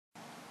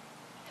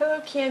Hello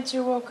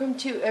Cancer, welcome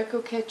to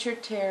Echo Catcher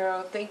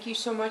Tarot. Thank you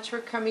so much for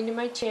coming to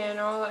my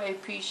channel. I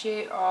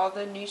appreciate all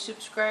the new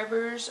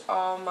subscribers,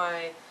 all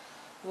my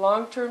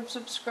long-term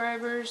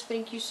subscribers.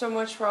 Thank you so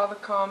much for all the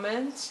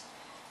comments.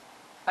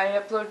 I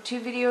upload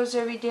 2 videos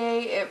every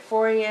day at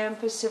 4 a.m.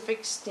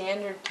 Pacific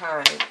Standard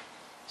Time.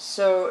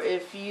 So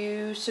if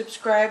you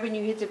subscribe and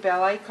you hit the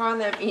bell icon,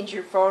 that means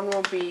your phone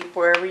will beep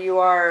wherever you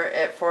are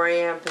at 4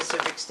 a.m.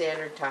 Pacific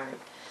Standard Time.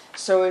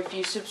 So if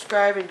you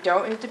subscribe and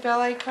don't hit the bell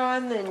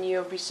icon, then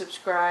you'll be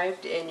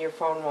subscribed and your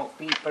phone won't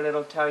beep, but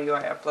it'll tell you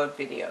I upload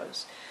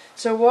videos.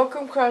 So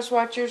welcome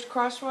cross-watchers.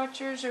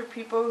 Cross-watchers are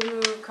people who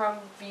come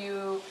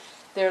view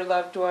their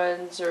loved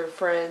ones or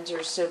friends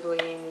or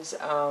siblings'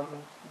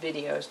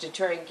 videos to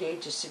try and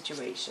engage a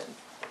situation.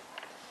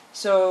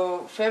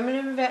 So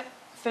feminine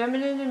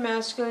and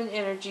masculine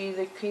energy,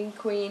 the king,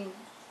 queen,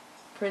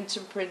 prince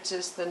and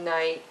princess, the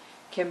knight,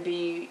 can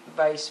be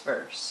vice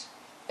versa,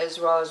 as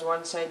well as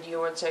one side you,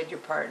 one side your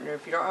partner.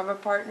 If you don't have a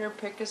partner,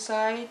 pick a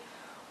side,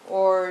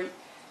 or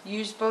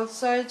use both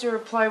sides, or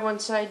apply one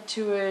side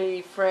to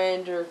a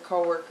friend or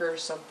coworker or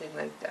something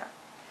like that.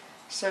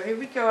 So here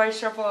we go. I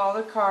shuffle all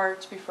the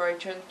cards before I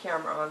turn the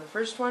camera on. The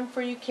first one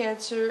for you,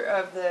 Cancer,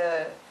 of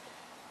the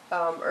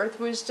Earth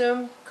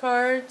Wisdom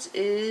cards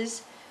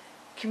is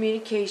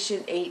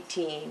Communication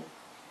 18.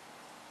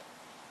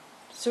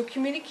 So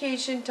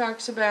communication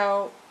talks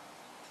about,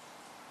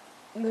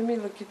 let me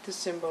look at the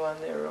symbol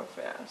on there real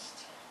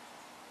fast.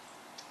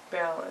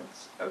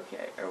 Balance.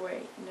 Okay, or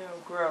wait, no,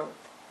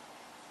 growth.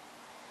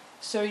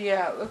 So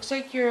yeah, it looks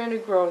like you're in a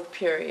growth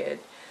period.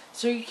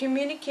 So your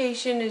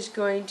communication is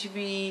going to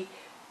be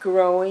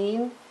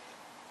growing.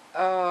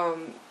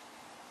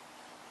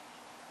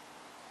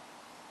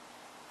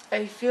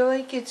 I feel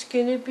like it's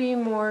going to be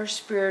more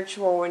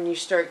spiritual when you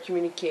start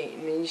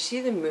communicating. And you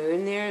see the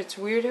moon there? It's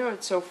weird how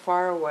it's so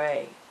far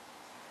away.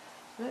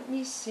 Let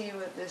me see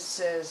what this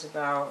says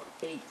about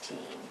 18.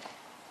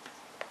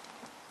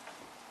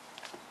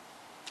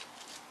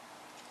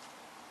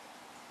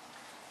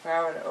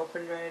 Wow, it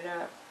opened right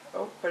up.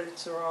 Oh, but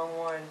it's the wrong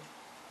one.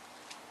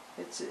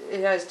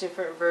 It has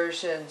different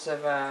versions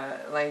of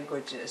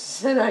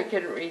languages, and I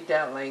couldn't read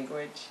that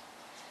language.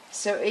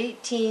 So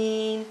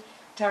 18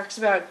 talks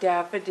about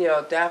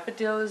daffodil.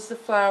 Daffodil is the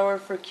flower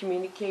for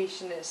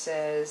communication, it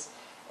says,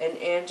 and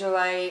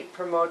angelite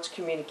promotes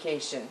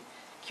communication.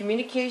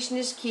 Communication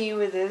is key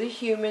with other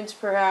humans,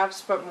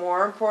 perhaps, but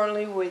more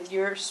importantly with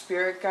your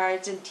spirit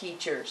guides and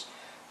teachers.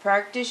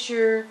 Practice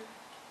your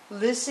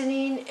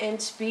listening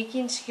and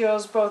speaking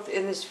skills both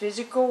in this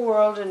physical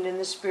world and in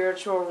the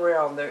spiritual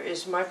realm. There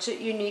is much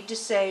that you need to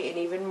say and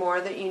even more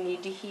that you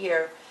need to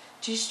hear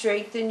to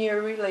strengthen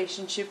your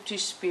relationship to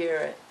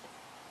spirit.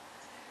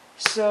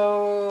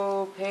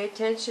 So pay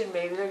attention.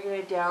 Maybe they're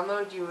going to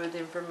download you with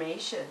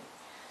information.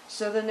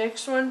 So the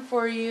next one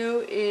for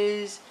you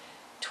is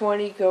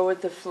 20, go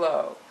with the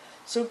flow.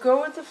 So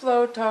go with the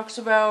flow talks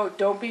about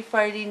don't be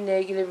fighting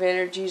negative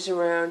energies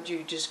around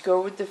you. Just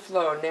go with the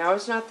flow. Now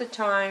is not the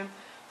time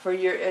for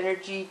your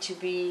energy to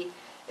be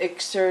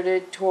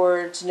exerted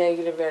towards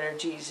negative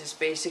energies, is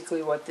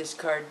basically what this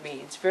card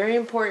means. Very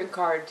important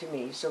card to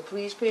me, so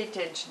please pay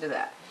attention to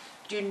that.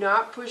 Do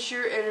not push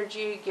your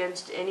energy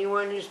against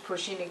anyone who's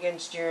pushing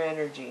against your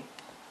energy.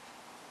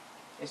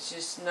 It's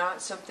just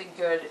not something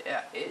good.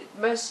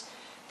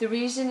 The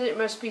reason it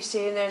must be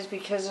saying that is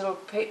because it'll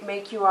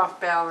make you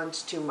off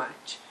balance too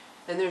much.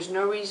 And there's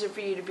no reason for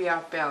you to be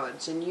off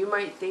balance. And you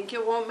might think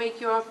it won't make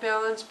you off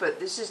balance, but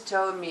this is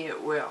telling me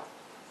it will.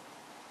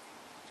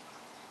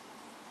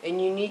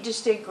 And you need to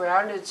stay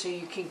grounded so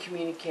you can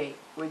communicate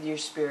with your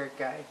spirit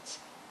guides.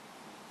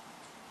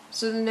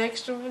 So the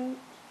next one,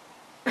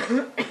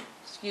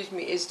 excuse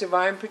me, is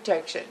divine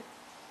protection.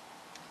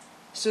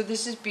 So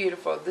this is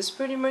beautiful. This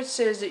pretty much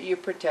says that you're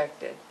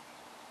protected.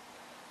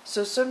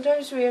 So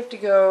sometimes we have to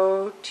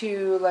go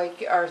to,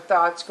 like, our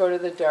thoughts go to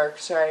the dark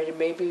side, and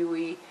maybe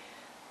we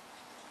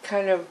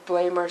kind of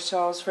blame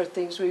ourselves for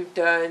things we've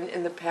done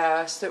in the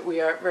past that we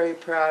aren't very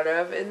proud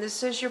of. And this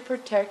says you're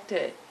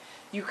protected.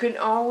 You can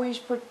always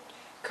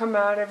come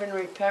out of and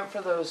repent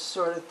for those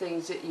sort of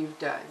things that you've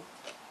done.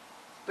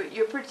 But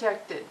you're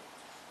protected.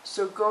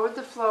 So go with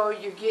the flow.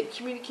 You get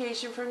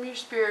communication from your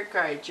spirit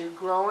guides. You're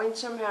growing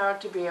somehow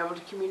to be able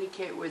to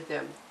communicate with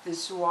them.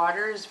 This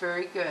water is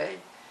very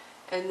good.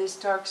 And this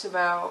talks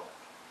about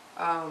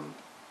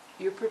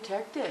you're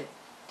protected.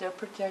 They're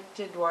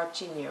protected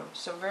watching you.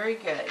 So very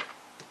good.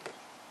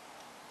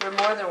 They're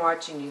more than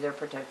watching you. They're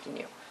protecting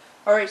you.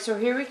 Alright, so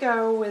here we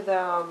go with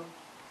the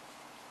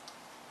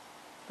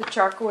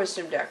Chakra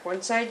Wisdom deck.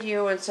 One side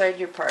you, one side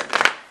your partner.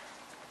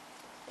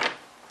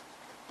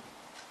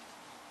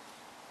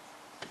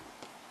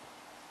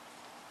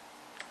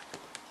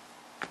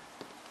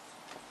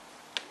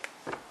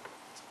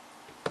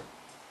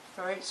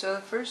 Alright, so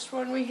the first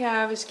one we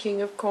have is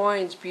King of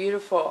Coins.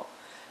 Beautiful.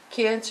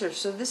 Cancer.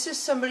 So this is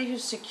somebody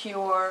who's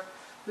secure,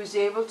 who's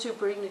able to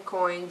bring the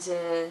coins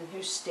in,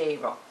 who's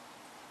stable.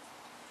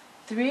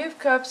 3 of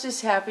Cups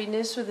is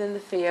happiness within the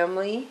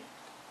family.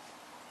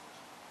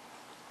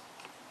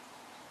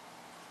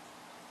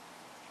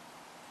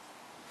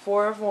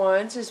 Four of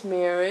Wands is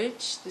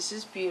marriage. This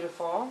is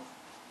beautiful.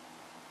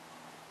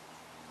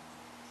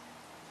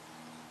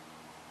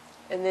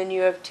 And then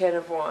you have Ten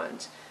of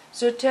Wands.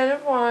 So Ten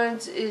of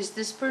Wands is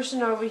this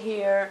person over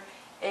here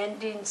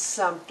ending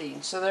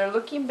something. So they're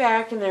looking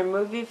back and they're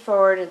moving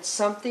forward and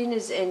something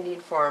is ending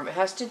for them. It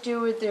has to do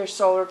with their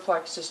solar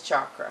plexus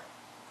chakra.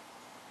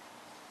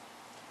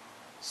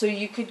 So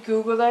you could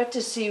Google that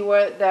to see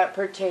what that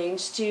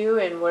pertains to,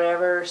 and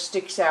whatever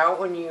sticks out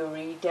when you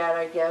read that,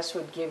 I guess,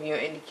 would give you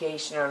an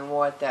indication on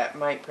what that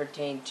might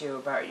pertain to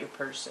about your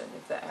person,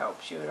 if that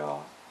helps you at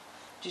all.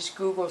 Just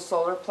Google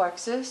solar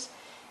plexus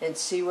and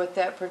see what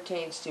that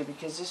pertains to,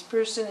 because this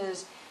person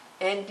is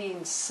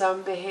ending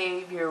some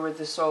behavior with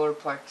the solar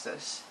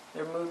plexus.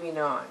 They're moving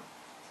on.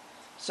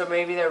 So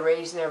maybe they're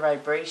raising their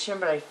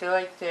vibration, but I feel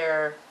like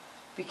they're,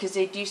 because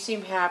they do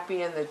seem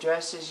happy and the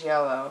dress is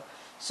yellow,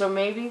 so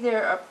maybe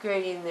they're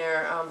upgrading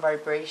their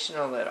vibration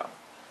a little.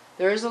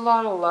 There is a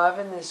lot of love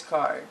in this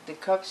card. The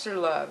cups are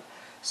love.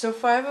 So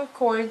Five of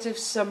Coins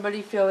is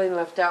somebody feeling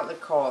left out in the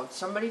cold.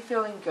 Somebody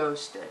feeling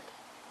ghosted.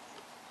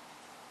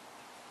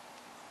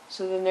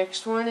 So the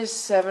next one is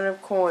Seven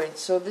of Coins.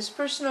 So this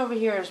person over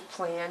here is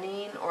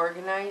planning,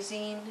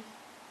 organizing.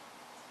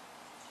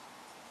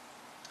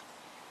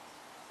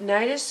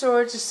 Knight of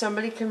Swords is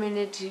somebody coming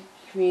in to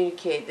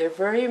communicate. They're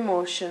very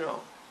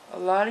emotional. A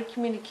lot of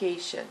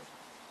communication.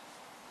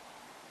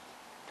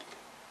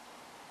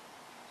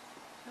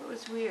 That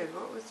was weird.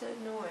 What was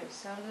that noise?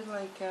 Sounded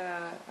like,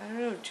 I don't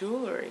know,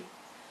 jewelry.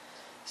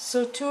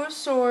 So Two of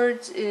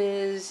Swords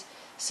is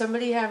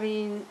somebody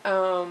having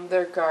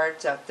their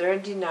guards up. They're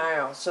in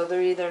denial. So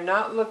they're either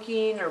not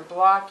looking or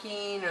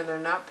blocking, or they're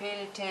not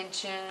paying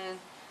attention.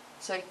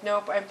 It's like,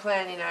 nope, I'm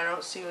planning. I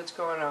don't see what's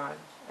going on.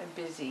 I'm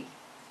busy.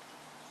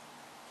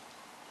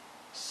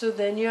 So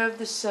then you have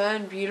the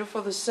Sun.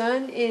 Beautiful. The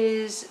Sun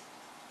is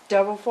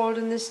double fold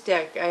in this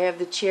deck. I have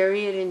the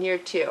Chariot in here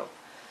too.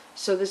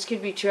 So this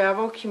could be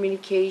travel,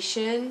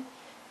 communication.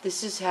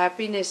 This is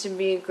happiness and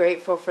being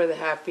grateful for the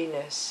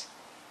happiness.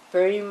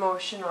 Very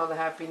emotional, the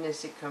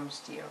happiness that comes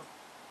to you.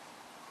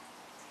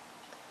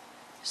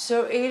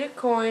 So Eight of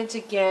Coins,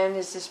 again,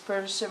 is this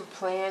person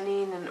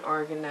planning and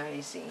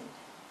organizing.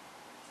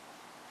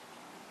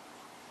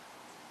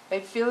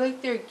 I feel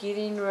like they're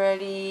getting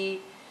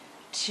ready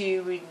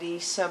to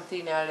release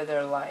something out of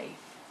their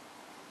life.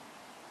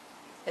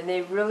 And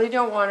they really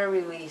don't want to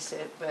release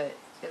it, but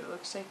it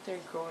looks like they're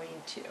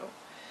going to.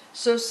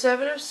 So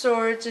Seven of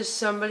Swords is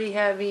somebody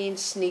having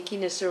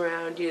sneakiness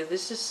around you.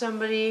 This is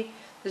somebody,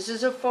 this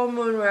is a full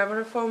moon. We're having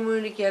a full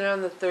moon again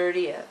on the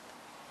 30th.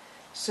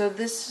 So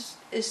this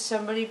is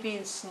somebody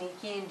being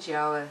sneaky and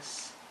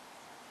jealous.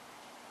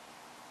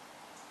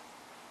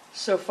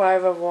 So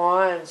Five of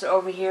Wands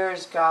over here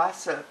is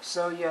gossip.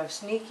 So you have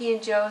sneaky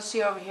and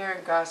jealousy over here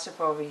and gossip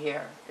over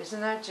here.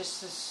 Isn't that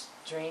just the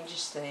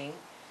strangest thing?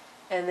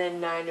 And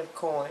then Nine of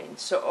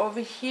Coins. So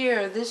over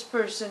here, this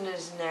person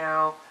is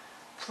now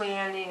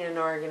planning and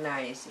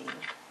organizing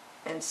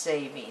and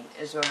saving,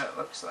 is what it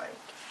looks like.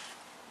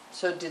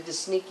 So did the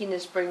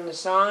sneakiness bring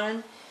this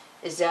on?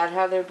 Is that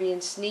how they're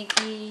being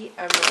sneaky?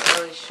 I'm not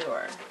really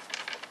sure.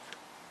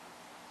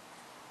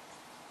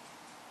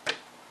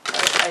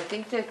 I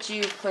think that's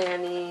you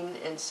planning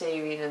and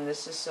saving, and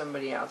this is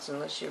somebody else,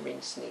 unless you're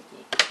being sneaky.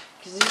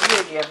 Because this is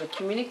weird. You have the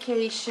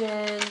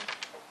communication,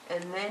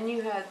 and then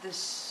you had the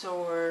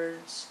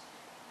swords,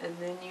 and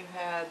then you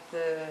had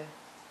the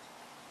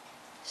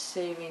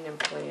saving and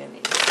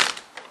planning.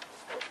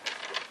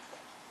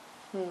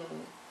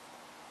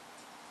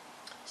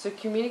 So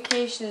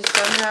communication is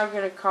somehow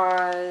going to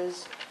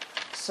cause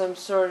some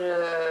sort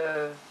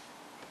of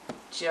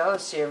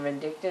jealousy or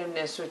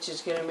vindictiveness, which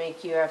is going to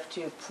make you have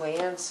to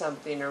plan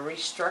something or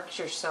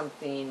restructure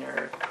something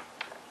or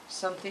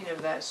something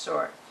of that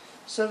sort.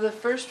 So the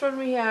first one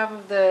we have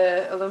of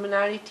the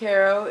Illuminati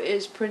Tarot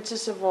is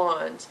Princess of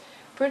Wands.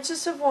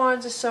 Princess of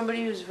Wands is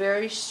somebody who's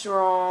very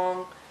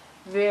strong,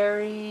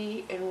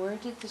 very, and where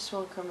did this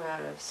one come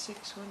out of?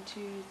 6, 1,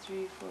 2,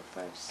 3, 4,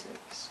 5,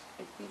 6.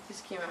 I think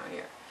this came out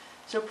here.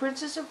 So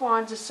Princess of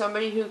Wands is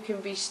somebody who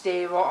can be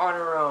stable on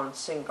her own,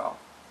 single.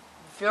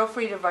 Feel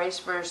free to vice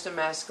versa,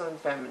 masculine,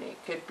 feminine.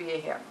 It could be a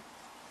him.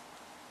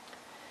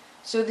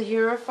 So the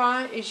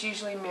Hierophant is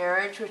usually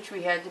marriage, which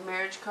we had the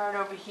marriage card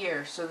over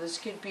here. So this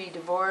could be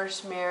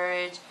divorce,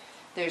 marriage.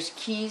 There's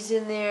keys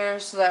in there,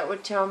 so that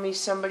would tell me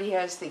somebody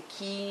has the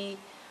key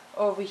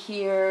over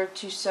here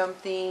to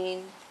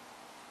something.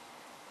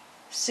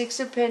 Six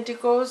of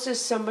Pentacles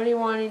is somebody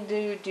wanting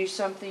to do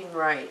something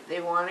right. They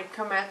want to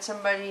come at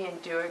somebody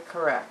and do it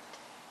correct.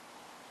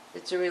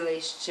 It's a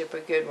relationship, a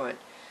good one.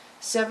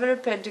 Seven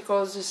of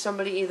Pentacles is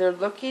somebody either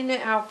looking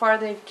at how far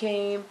they've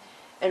came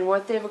and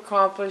what they've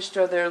accomplished,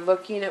 or they're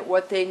looking at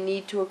what they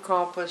need to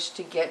accomplish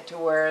to get to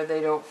where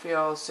they don't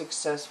feel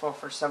successful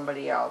for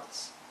somebody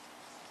else.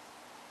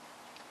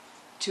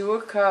 Two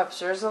of Cups.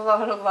 There's a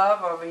lot of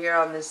love over here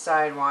on this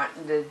side,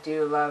 wanting to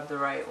do love the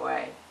right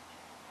way.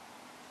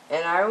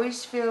 And I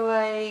always feel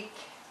like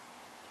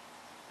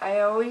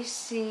I always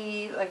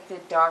see like the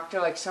doctor,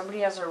 like somebody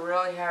has a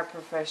really high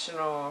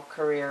professional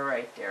career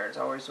right there. It's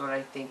always what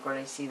I think when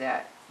I see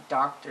that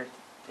doctor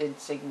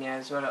insignia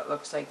is what it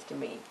looks like to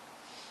me.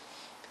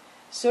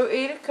 So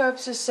 8 of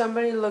Cups is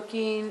somebody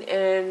looking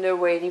and they're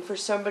waiting for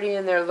somebody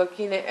and they're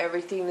looking at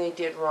everything they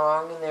did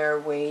wrong and they're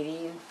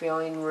waiting,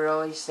 feeling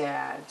really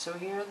sad. So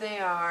here they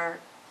are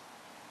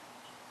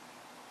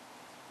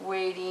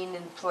waiting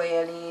and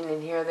planning,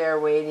 and here they're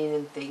waiting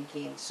and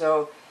thinking.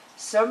 So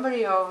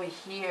somebody over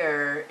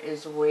here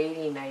is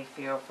waiting, I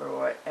feel, for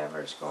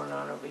whatever's going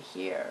on over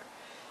here.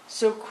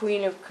 So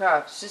Queen of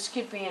Cups. This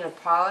could be an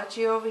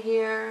apology over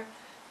here.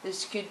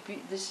 This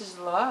is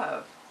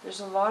love. There's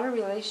a lot of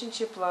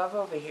relationship love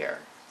over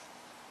here.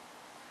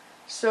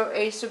 So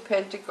Ace of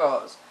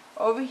Pentacles.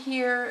 Over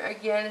here,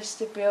 again, is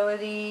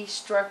stability,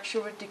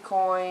 structure with the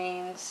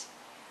coins.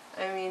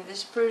 I mean,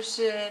 this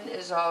person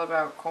is all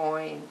about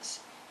coins.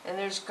 And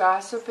there's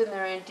gossip and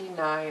they're in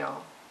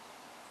denial.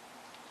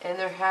 And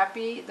they're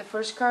happy. The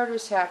first card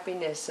was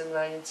happiness and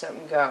letting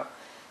something go.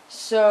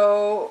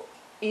 So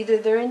either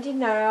they're in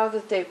denial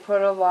that they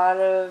put a lot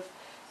of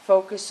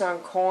focus on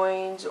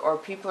coins, or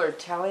people are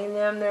telling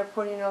them they're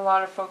putting a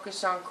lot of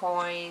focus on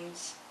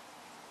coins.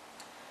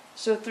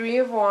 So 3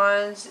 of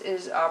Wands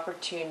is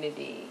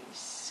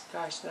opportunities.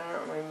 Gosh, I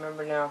don't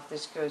remember now if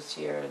this goes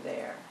here or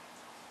there.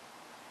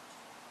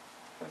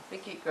 I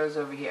think it goes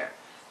over here.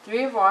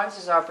 3 of Wands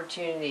is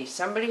opportunity.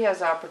 Somebody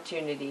has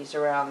opportunities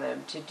around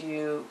them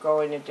to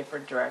go in a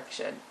different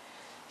direction.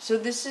 So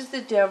this is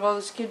the Devil.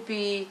 This could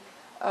be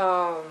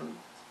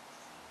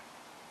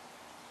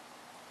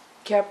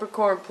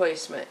Capricorn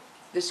placement.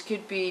 This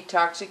could be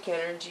toxic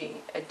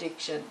energy,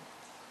 addiction.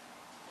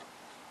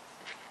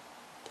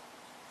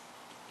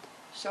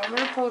 So I'm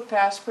going to pull a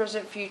past,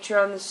 present, future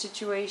on the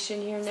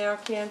situation here now,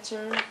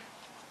 Cancer.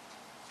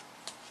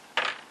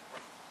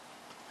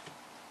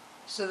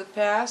 So the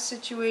past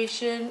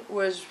situation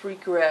was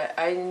regret.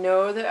 I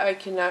know that I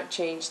cannot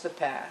change the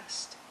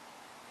past.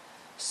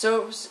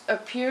 So it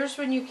appears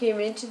when you came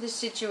into the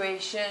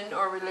situation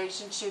or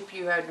relationship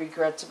you had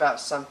regrets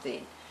about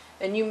something.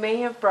 And you may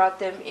have brought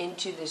them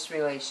into this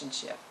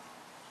relationship.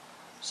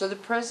 So the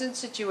present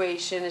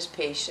situation is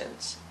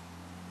patience.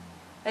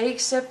 I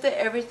accept that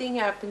everything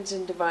happens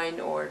in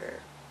divine order.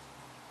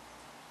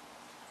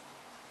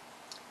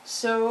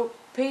 So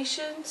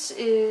patience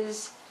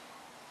is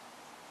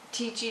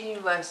teaching you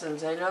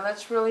lessons. I know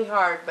that's really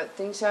hard, but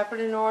things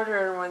happen in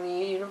order, and when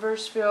the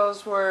universe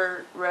feels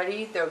we're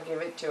ready, they'll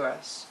give it to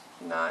us.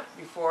 Not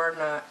before,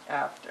 not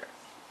after.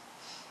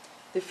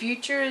 The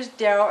future is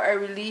doubt. I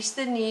release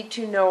the need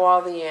to know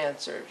all the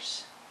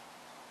answers.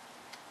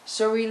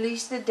 So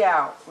release the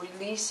doubt.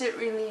 Release it,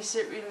 release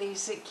it,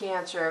 release it,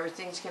 Cancer.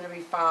 Everything's going to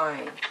be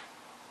fine.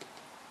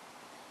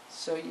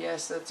 So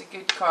yes, that's a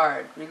good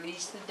card.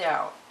 Release the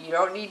doubt. You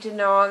don't need to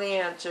know all the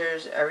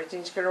answers.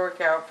 Everything's going to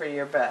work out for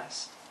your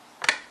best.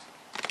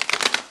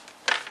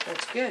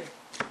 That's good.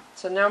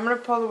 So now I'm going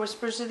to pull the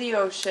Whispers of the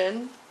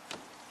Ocean.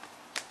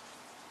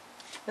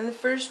 And the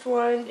first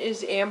one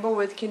is Amble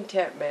with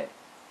Contentment.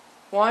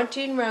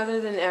 Wanting rather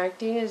than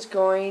acting is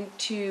going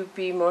to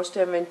be most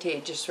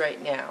advantageous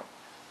right now.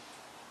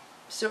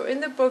 So in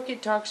the book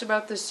it talks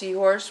about the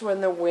seahorse.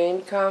 When the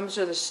wind comes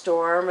or the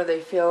storm or they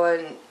feel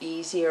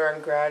uneasy or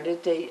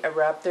ungrounded, they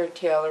wrap their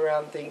tail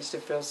around things to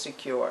feel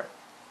secure.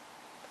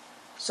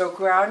 So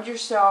ground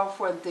yourself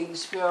when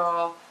things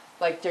feel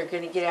like they're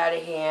going to get out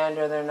of hand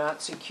or they're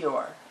not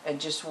secure.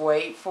 And just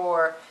wait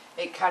for,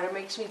 it kind of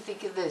makes me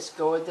think of this,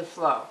 go with the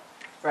flow.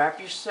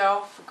 Wrap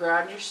yourself,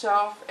 ground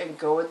yourself, and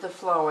go with the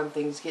flow when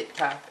things get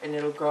tough. And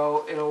it'll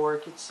go, it'll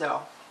work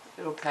itself.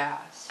 It'll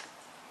pass.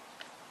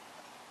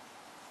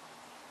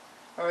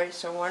 Alright,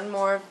 so one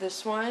more of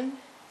this one.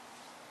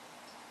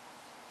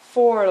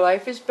 4,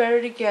 life is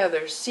better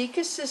together. Seek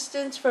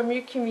assistance from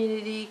your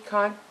community.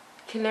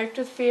 Connect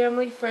with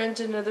family, friends,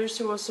 and others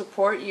who will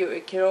support you.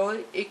 It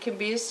can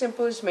be as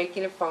simple as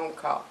making a phone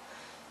call.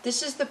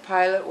 This is the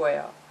pilot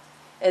whale.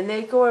 And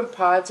they go in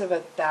pods of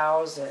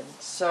 1,000.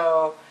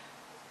 So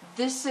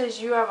this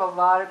says you have a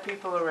lot of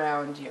people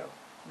around you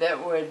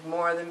that would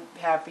more than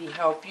happy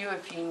help you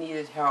if you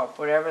needed help,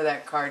 whatever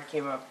that card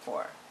came up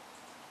for.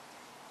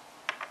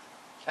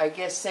 I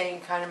guess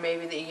saying kind of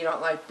maybe that you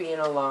don't like being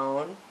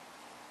alone.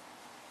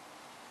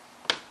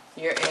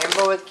 You're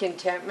amble with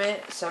contentment.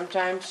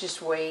 Sometimes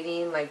just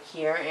waiting, like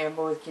here,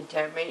 amble with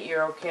contentment,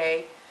 you're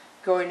okay.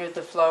 Going with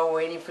the flow,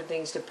 waiting for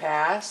things to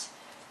pass.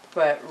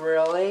 But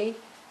really,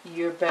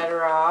 you're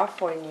better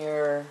off when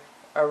you're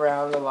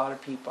around a lot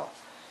of people.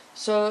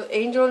 So,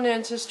 Angel and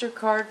Ancestor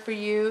card for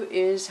you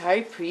is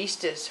High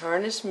Priestess.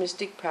 Harness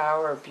mystic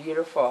power.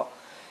 Beautiful.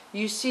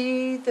 You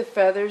see the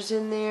feathers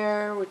in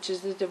there, which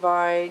is the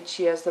divine.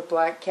 She has the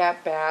black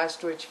cat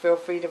bast, which feel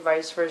free to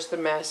vice versa the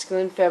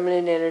masculine,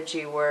 feminine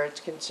energy where it's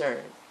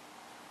concerned.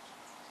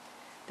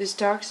 This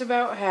talks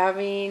about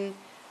having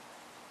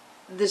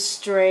the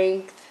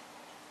strength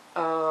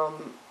to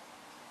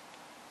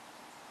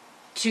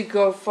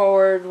go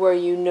forward where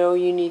you know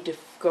you need to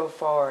go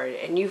forward,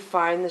 and you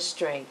find the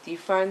strength. You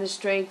find the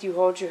strength, you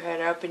hold your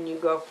head up, and you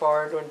go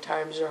forward when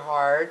times are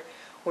hard,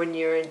 when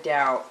you're in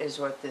doubt, is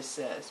what this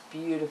says.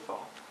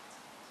 Beautiful.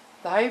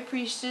 The High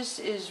Priestess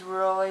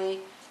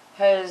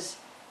has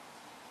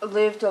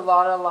lived a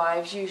lot of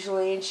lives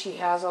usually, and she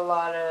has a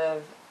lot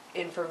of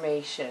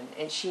information,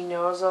 and she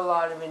knows a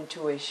lot of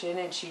intuition,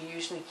 and she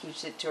usually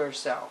keeps it to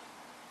herself.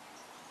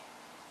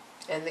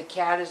 And the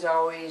cat is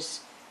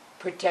always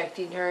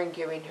protecting her and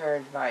giving her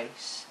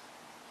advice,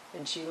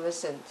 and she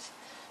listens.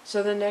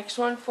 So the next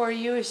one for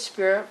you is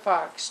Spirit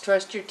Fox.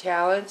 Trust your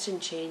talents in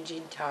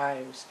changing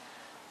times.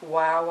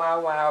 Wow,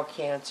 wow, wow,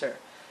 Cancer.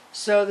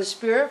 So the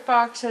Spirit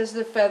Fox has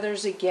the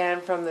feathers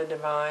again from the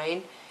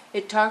Divine.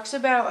 It talks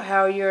about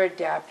how you're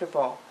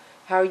adaptable,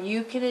 how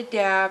you can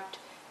adapt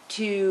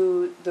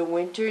to the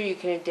winter, you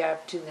can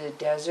adapt to the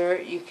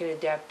desert, you can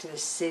adapt to the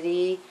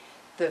city,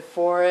 the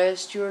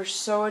forest. You are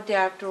so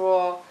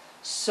adaptable,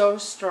 so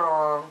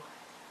strong.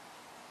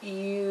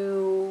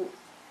 You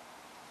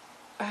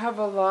have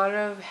a lot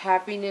of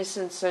happiness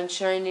and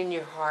sunshine in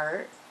your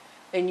heart,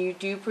 and you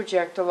do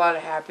project a lot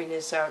of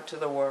happiness out to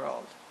the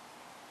world.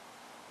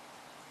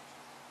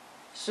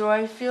 So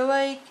I feel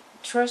like,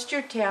 trust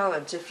your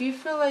talents. If you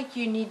feel like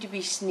you need to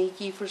be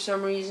sneaky for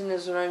some reason,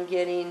 is what I'm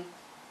getting.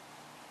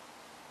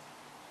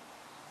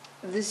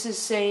 This is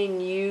saying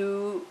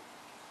you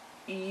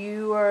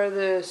are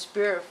the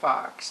Spirit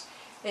Fox.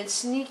 And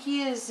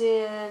sneaky is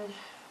in,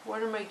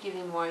 what am I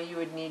getting why you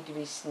would need to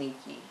be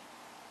sneaky?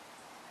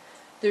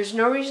 There's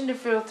no reason to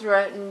feel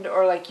threatened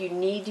or like you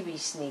need to be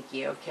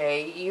sneaky,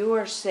 okay? You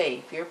are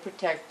safe. You're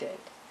protected.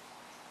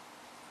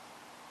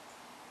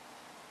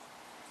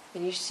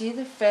 And you see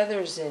the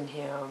feathers in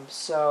him.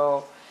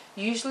 So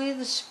usually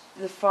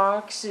the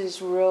fox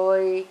is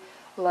really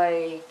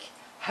like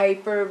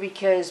hyper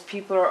because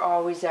people are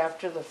always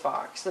after the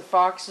fox. The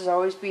fox is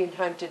always being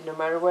hunted. No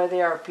matter where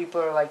they are,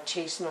 people are like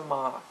chasing them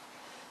off.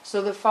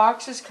 So the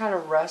fox is kind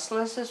of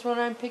restless is what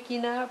I'm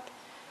picking up.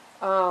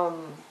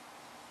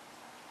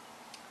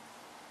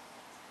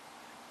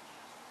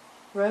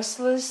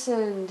 Restless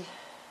and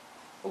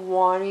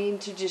wanting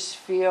to just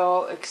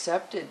feel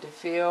accepted, to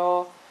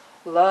feel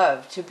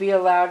loved, to be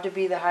allowed to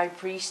be the High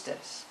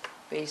Priestess,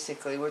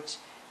 basically, which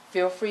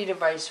feel free to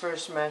vice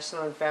versa,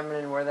 masculine,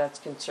 feminine, where that's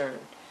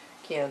concerned,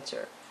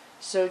 Cancer.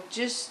 So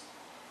just,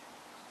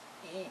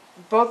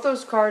 both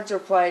those cards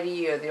apply to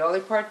you. The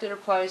only part that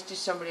applies to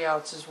somebody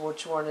else is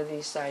which one of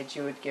these sides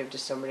you would give to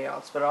somebody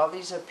else. But all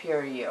these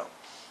appear to you,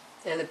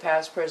 in the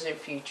past, present,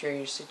 future,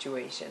 your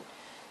situation.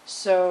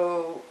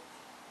 So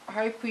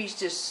High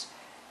Priestess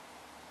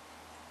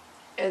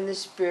and the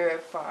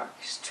Spirit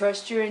Fox.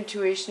 Trust your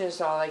intuition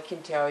is all I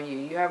can tell you.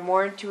 You have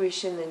more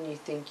intuition than you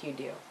think you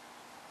do.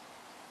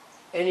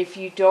 And if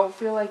you don't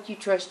feel like you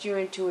trust your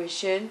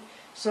intuition,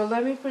 so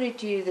let me put it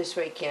to you this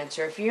way,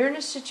 Cancer. If you're in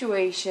a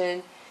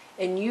situation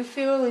and you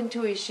feel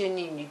intuition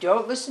and you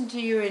don't listen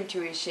to your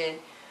intuition,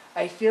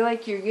 I feel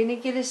like you're going to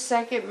get a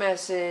second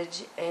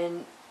message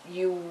and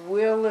you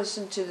will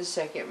listen to the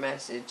second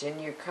message.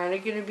 And you're kind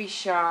of going to be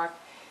shocked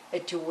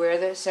as to where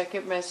that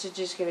second message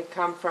is going to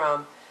come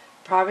from.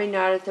 Probably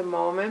not at the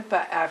moment,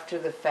 but after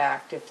the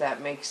fact, if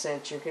that makes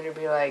sense. You're going to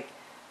be like,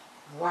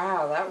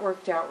 wow, that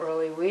worked out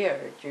really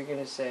weird. You're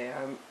going to say,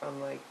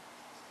 I'm like,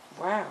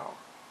 wow.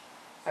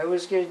 I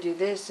was going to do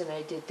this and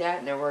I did that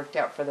and it worked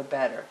out for the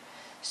better.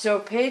 So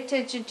pay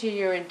attention to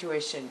your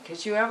intuition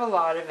because you have a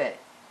lot of it.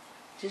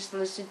 Just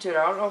listen to it.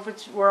 I don't know if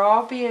it's, we're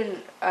all being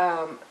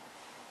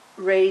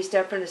raised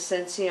up in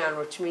ascension,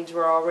 which means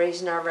we're all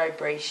raising our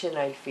vibration,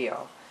 I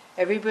feel.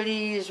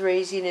 Everybody is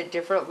raising at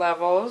different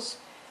levels.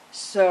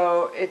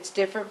 So it's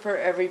different for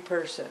every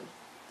person,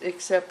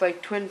 except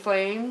like twin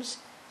flames,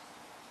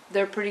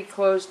 they're pretty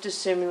close to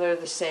similar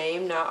the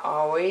same, not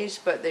always,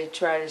 but they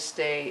try to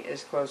stay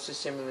as close to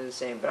similar the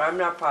same, but I'm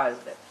not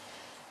positive.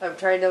 I'm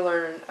trying to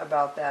learn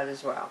about that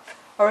as well.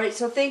 Alright,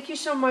 so thank you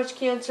so much,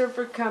 Cancer,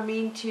 for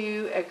coming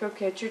to Echo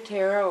Catcher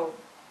Tarot.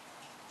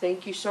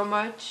 Thank you so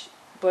much.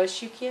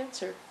 Bless you,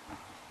 Cancer.